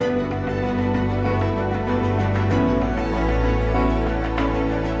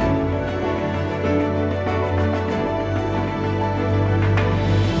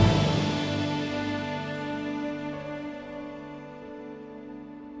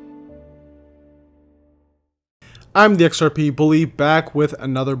I'm the XRP Bully, back with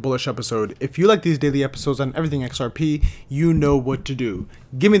another bullish episode. If you like these daily episodes on everything XRP, you know what to do.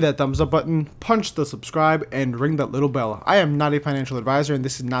 Give me that thumbs up button, punch the subscribe, and ring that little bell. I am not a financial advisor, and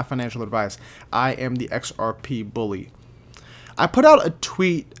this is not financial advice. I am the XRP Bully. I put out a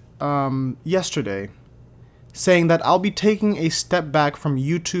tweet yesterday saying that I'll be taking a step back from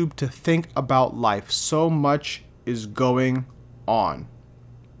YouTube to think about life. So much is going on.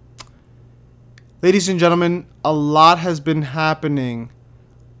 Ladies and gentlemen, a lot has been happening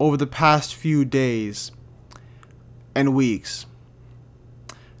over the past few days and weeks.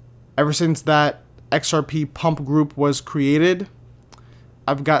 Ever since that XRP pump group was created,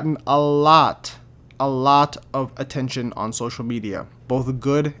 I've gotten a lot of attention on social media, both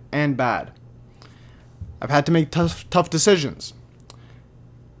good and bad. I've had to make tough decisions.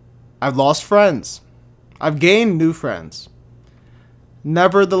 I've lost friends. I've gained new friends.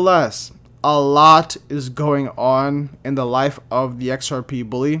 Nevertheless, a lot is going on in the life of the XRP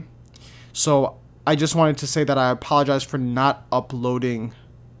Bully. So I just wanted to say that I apologize for not uploading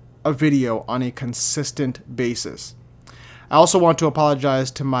a video on a consistent basis. I also want to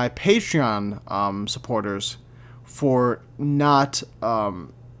apologize to my Patreon supporters for not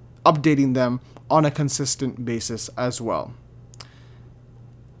updating them on a consistent basis as well.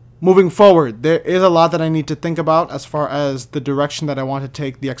 Moving forward, there is a lot that I need to think about as far as the direction that I want to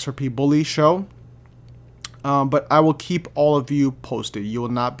take the XRP Bully show. But I will keep all of you posted. You will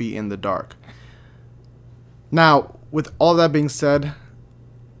not be in the dark. Now, with all that being said,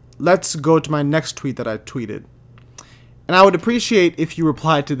 let's go to my next tweet that I tweeted. And I would appreciate if you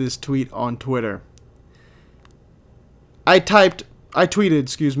replied to this tweet on Twitter. I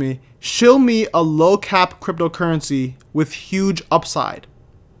tweeted, shill me a low cap cryptocurrency with huge upside.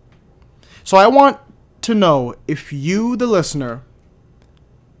 So I want to know if you, the listener,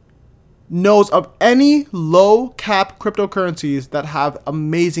 knows of any low cap cryptocurrencies that have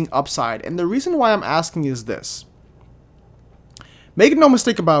amazing upside. And the reason why I'm asking is this. Make no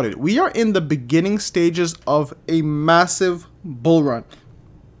mistake about it. We are in the beginning stages of a massive bull run.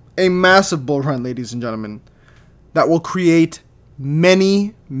 A massive bull run, ladies and gentlemen, that will create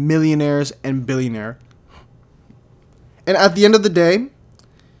many millionaires and billionaires. And at the end of the day,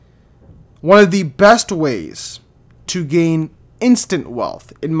 one of the best ways to gain instant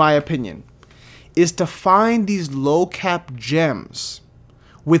wealth, in my opinion, is to find these low cap gems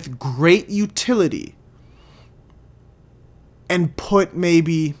with great utility and put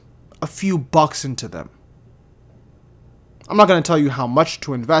maybe a few bucks into them. I'm not going to tell you how much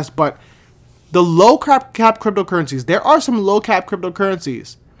to invest, but the low cap cryptocurrencies, there are some low cap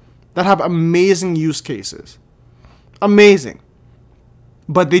cryptocurrencies that have amazing use cases. Amazing.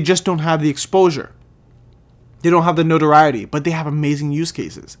 But they just don't have the exposure. They don't have the notoriety, but they have amazing use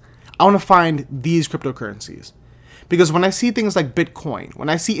cases. I want to find these cryptocurrencies. Because when I see things like Bitcoin, when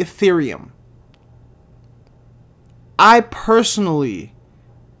I see Ethereum, I personally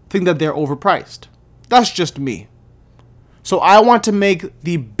think that they're overpriced. That's just me. So I want to make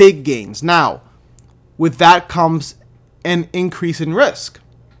the big gains. Now, with that comes an increase in risk.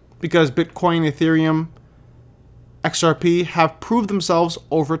 Because Bitcoin, Ethereum, XRP have proved themselves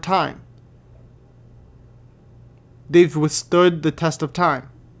over time. They've withstood the test of time.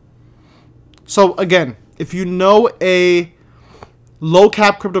 So again, if you know a low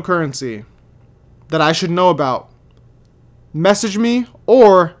cap cryptocurrency that I should know about, message me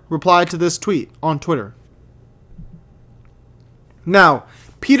or reply to this tweet on Twitter. Now,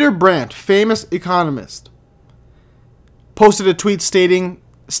 Peter Brandt, famous economist, posted a tweet stating,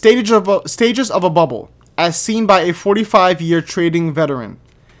 stages of a bubble, as seen by a 45-year trading veteran.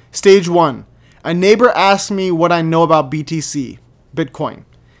 Stage 1. A neighbor asked me what I know about BTC, Bitcoin.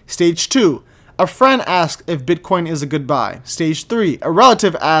 Stage 2. A friend asked if Bitcoin is a good buy. Stage 3. A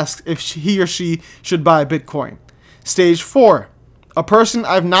relative asked if he or she should buy Bitcoin. Stage 4. A person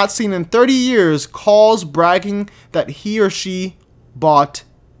I've not seen in 30 years calls bragging that he or she bought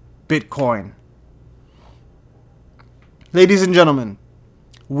Bitcoin. Ladies and gentlemen,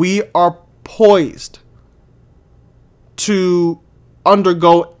 we are poised to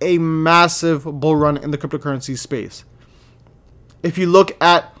undergo a massive bull run in the cryptocurrency space. If you look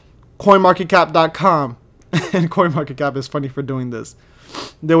at coinmarketcap.com, and CoinMarketCap is funny for doing this,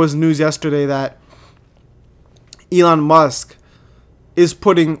 there was news yesterday that Elon Musk is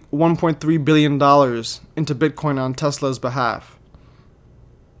putting $1.3 billion into Bitcoin on Tesla's behalf.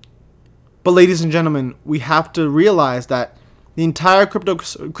 But ladies and gentlemen, we have to realize that the entire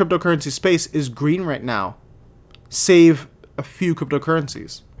cryptocurrency space is green right now, save a few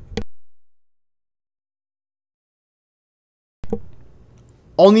cryptocurrencies.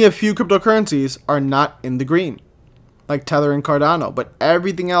 Only a few cryptocurrencies are not in the green. like Tether and Cardano, but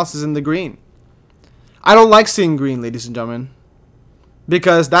everything else is in the green. I don't like seeing green, ladies and gentlemen,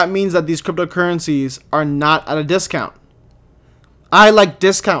 because that means that these cryptocurrencies are not at a discount. I like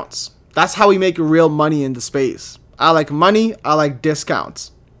discounts. That's how we make real money in the space. I like money. I like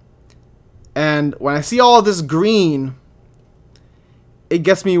discounts. And when I see all of this green, it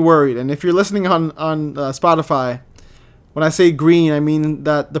gets me worried. And if you're listening on Spotify, when I say green, I mean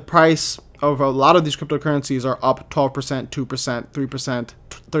that the price of a lot of these cryptocurrencies are up 12%, 2%, 3%,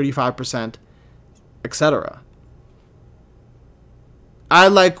 35%, etc. I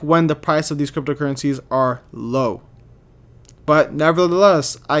like when the price of these cryptocurrencies are low. But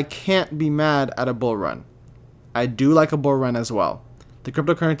nevertheless, I can't be mad at a bull run. I do like a bull run as well. The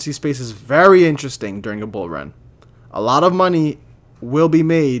cryptocurrency space is very interesting during a bull run. A lot of money will be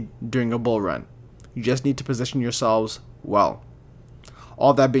made during a bull run. You just need to position yourselves well.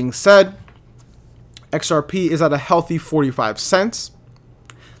 All that being said, XRP is at a healthy 45 cents.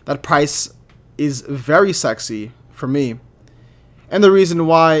 That price is very sexy for me. And the reason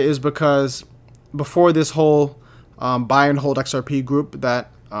why is because before this whole buy and hold XRP group that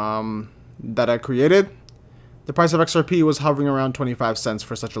I created, the price of XRP was hovering around 25 cents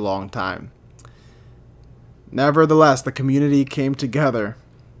for such a long time. Nevertheless, the community came together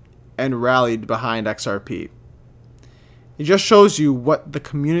and rallied behind XRP. It just shows you what the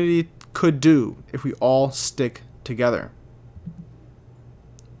community could do if we all stick together.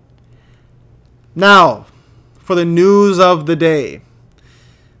 Now, for the news of the day.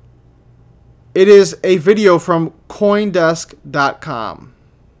 It is a video from CoinDesk.com.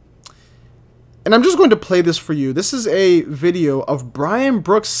 And I'm just going to play this for you. This is a video of Brian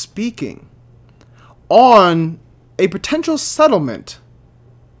Brooks speaking on a potential settlement.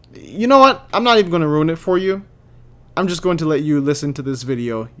 You know what? I'm not even going to ruin it for you. I'm just going to let you listen to this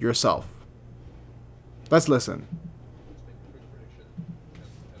video yourself. Let's listen.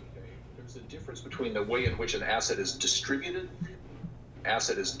 There's a difference between the way in which an asset is distributed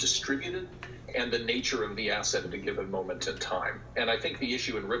and the nature of the asset at a given moment in time. And I think the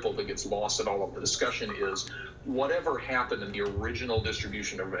issue in Ripple that gets lost in all of the discussion is whatever happened in the original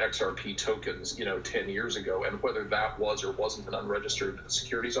distribution of XRP tokens, 10 years ago, and whether that was or wasn't an unregistered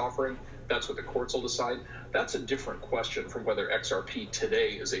securities offering, that's what the courts will decide. That's a different question from whether XRP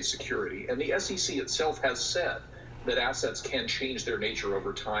today is a security. And the SEC itself has said that assets can change their nature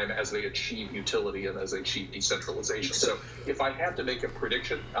over time as they achieve utility and as they achieve decentralization. So if I had to make a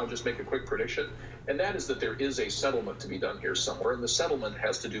prediction, I'll just make a quick prediction, and that is that there is a settlement to be done here somewhere, and the settlement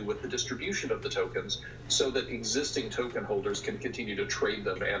has to do with the distribution of the tokens so that existing token holders can continue to trade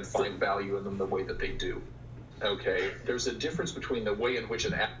them and find value in them the way that they do. Okay, there's a difference between the way in which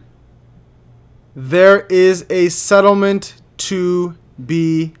an There is a settlement to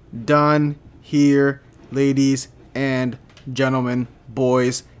be done here, ladies and gentlemen,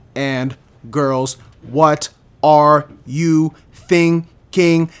 boys and girls. What are you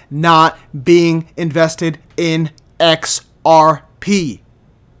thinking not being invested in XRP?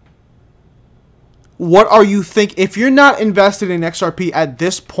 What are you think? If you're not invested in XRP at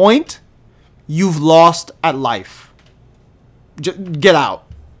this point, you've lost at life. Just get out.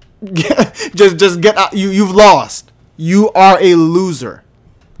 just get out. You've lost. You are a loser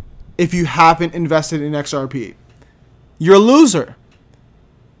if you haven't invested in XRP. You're a loser.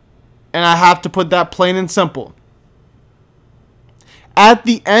 And I have to put that plain and simple. At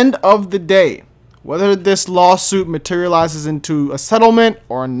the end of the day, whether this lawsuit materializes into a settlement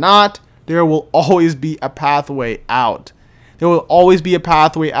or not, there will always be a pathway out. There will always be a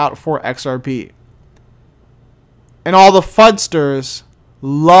pathway out for XRP. And all the FUDsters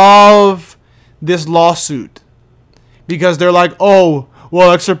love this lawsuit because they're like, oh,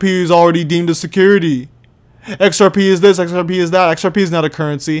 well, XRP is already deemed a security. XRP is this, XRP is that. XRP is not a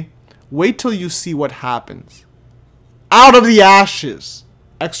currency. Wait till you see what happens. Out of the ashes,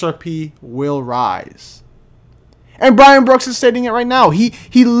 XRP will rise. And Brian Brooks is stating it right now. He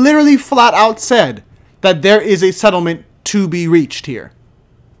literally flat out said that there is a settlement to be reached here.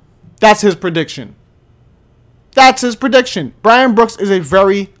 That's his prediction. That's his prediction. Brian Brooks is a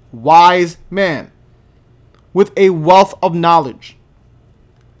very wise man with a wealth of knowledge.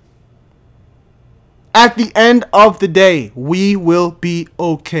 At the end of the day, we will be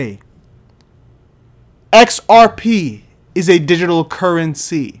okay. XRP is a digital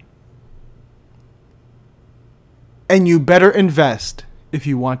currency. And you better invest if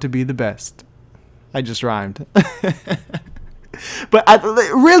you want to be the best. I just rhymed. But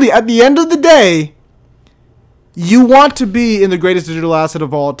really, at the end of the day, you want to be in the greatest digital asset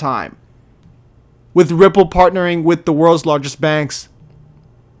of all time. With Ripple partnering with the world's largest banks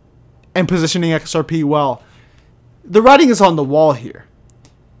and positioning XRP well. the writing is on the wall here.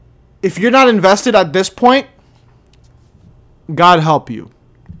 If you're not invested at this point, God help you.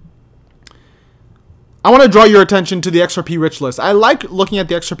 I want to draw your attention to the XRP rich list. I like looking at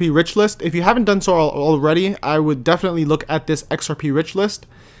the XRP rich list. If you haven't done so already, I would definitely look at this XRP rich list.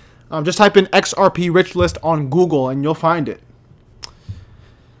 Just type in XRP rich list on Google and you'll find it.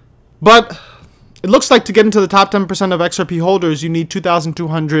 But it looks like to get into the top 10% of XRP holders, you need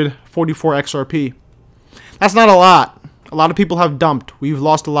 2,244 XRP. That's not a lot. A lot of people have dumped. We've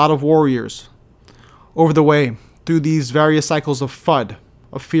lost a lot of warriors over the way through these various cycles of FUD,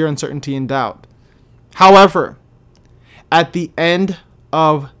 of fear, uncertainty, and doubt. However, at the end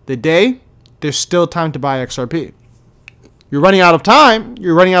of the day, there's still time to buy XRP. You're running out of time,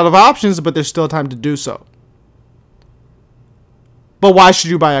 you're running out of options, but there's still time to do so. But why should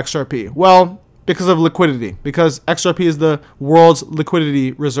you buy XRP? Well, because of liquidity. Because XRP is the world's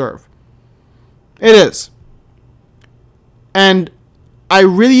liquidity reserve. It is. And I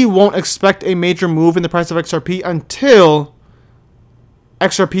really won't expect a major move in the price of XRP until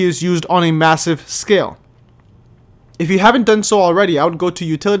XRP is used on a massive scale. If you haven't done so already, I would go to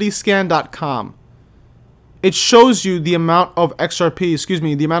utilityscan.com. It shows you the amount of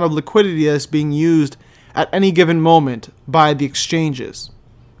XRP, the amount of liquidity that's being used at any given moment by the exchanges.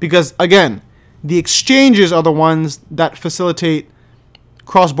 Because again, the exchanges are the ones that facilitate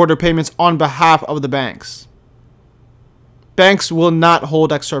cross-border payments on behalf of the banks. Banks will not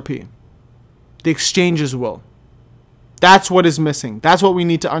hold XRP. The exchanges will. That's what is missing. That's what we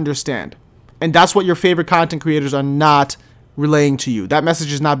need to understand. And that's what your favorite content creators are not relaying to you. That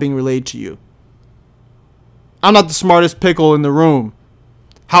message is not being relayed to you. I'm not the smartest pickle in the room.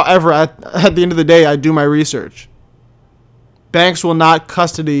 However, at the end of the day, I do my research. Banks will not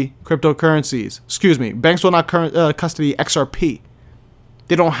custody cryptocurrencies. Banks will not custody XRP.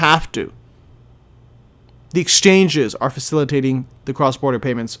 They don't have to. The exchanges are facilitating the cross-border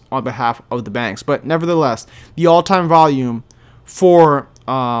payments on behalf of the banks. But nevertheless, the all-time volume for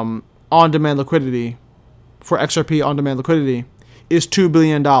on-demand liquidity, for XRP on-demand liquidity, is $2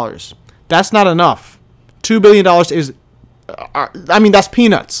 billion. That's not enough. $2 billion is, that's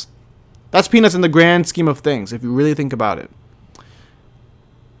peanuts. That's peanuts in the grand scheme of things, if you really think about it.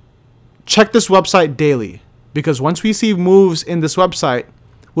 Check this website daily, because once we see moves in this website,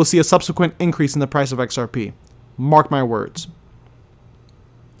 we'll see a subsequent increase in the price of XRP. Mark my words.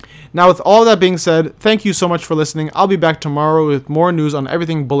 Now, with all that being said, thank you so much for listening. I'll be back tomorrow with more news on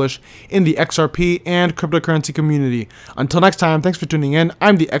everything bullish in the XRP and cryptocurrency community. Until next time, thanks for tuning in.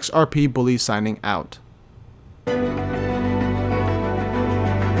 I'm the XRP Bully signing out.